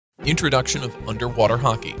Introduction of underwater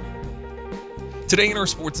hockey. Today in our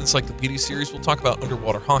Sports Encyclopedia series, we'll talk about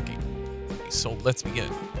underwater hockey. So let's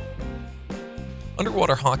begin.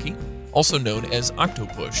 Underwater hockey, also known as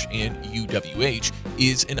Octopush and UWH,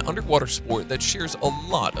 is an underwater sport that shares a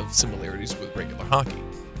lot of similarities with regular hockey.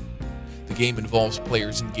 The game involves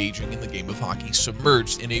players engaging in the game of hockey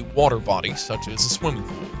submerged in a water body such as a swimming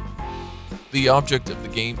pool. The object of the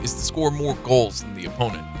game is to score more goals than the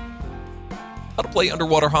opponent. How to play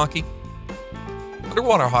underwater hockey?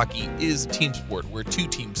 Underwater hockey is a team sport where two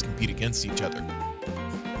teams compete against each other.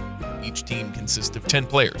 Each team consists of 10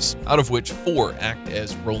 players, out of which 4 act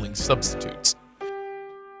as rolling substitutes.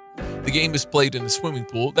 The game is played in a swimming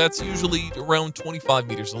pool that's usually around 25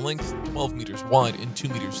 meters in length, 12 meters wide, and 2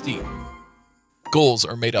 meters deep. Goals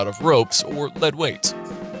are made out of ropes or lead weights.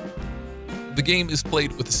 The game is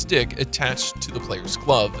played with a stick attached to the player's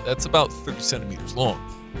glove that's about 30 centimeters long.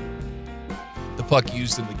 The puck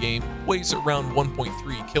used in the game weighs around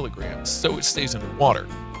 1.3 kilograms, so it stays underwater.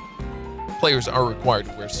 Players are required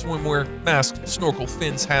to wear swimwear, mask, snorkel,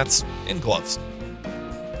 fins, hats, and gloves.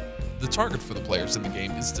 The target for the players in the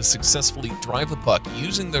game is to successfully drive the puck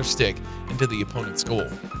using their stick into the opponent's goal,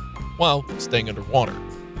 while staying underwater.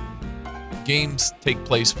 Games take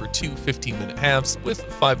place for 2 15-minute halves with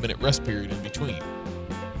a 5-minute rest period in between.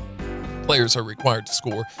 Players are required to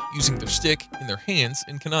score using their stick in their hands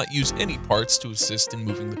and cannot use any parts to assist in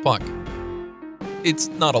moving the puck. It's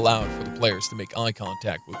not allowed for the players to make eye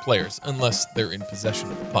contact with players unless they're in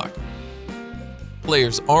possession of the puck.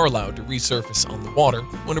 Players are allowed to resurface on the water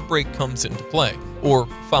when a break comes into play, or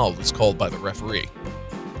foul is called by the referee.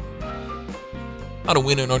 How to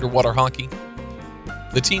win in underwater hockey?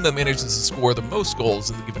 The team that manages to score the most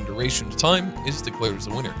goals in the given duration of time is declared as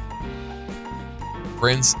the winner.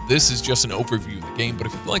 Friends, this is just an overview of the game, but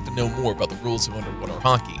if you'd like to know more about the rules of underwater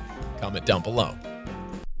hockey, comment down below.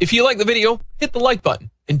 If you like the video, hit the like button,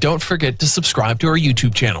 and don't forget to subscribe to our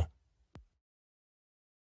YouTube channel.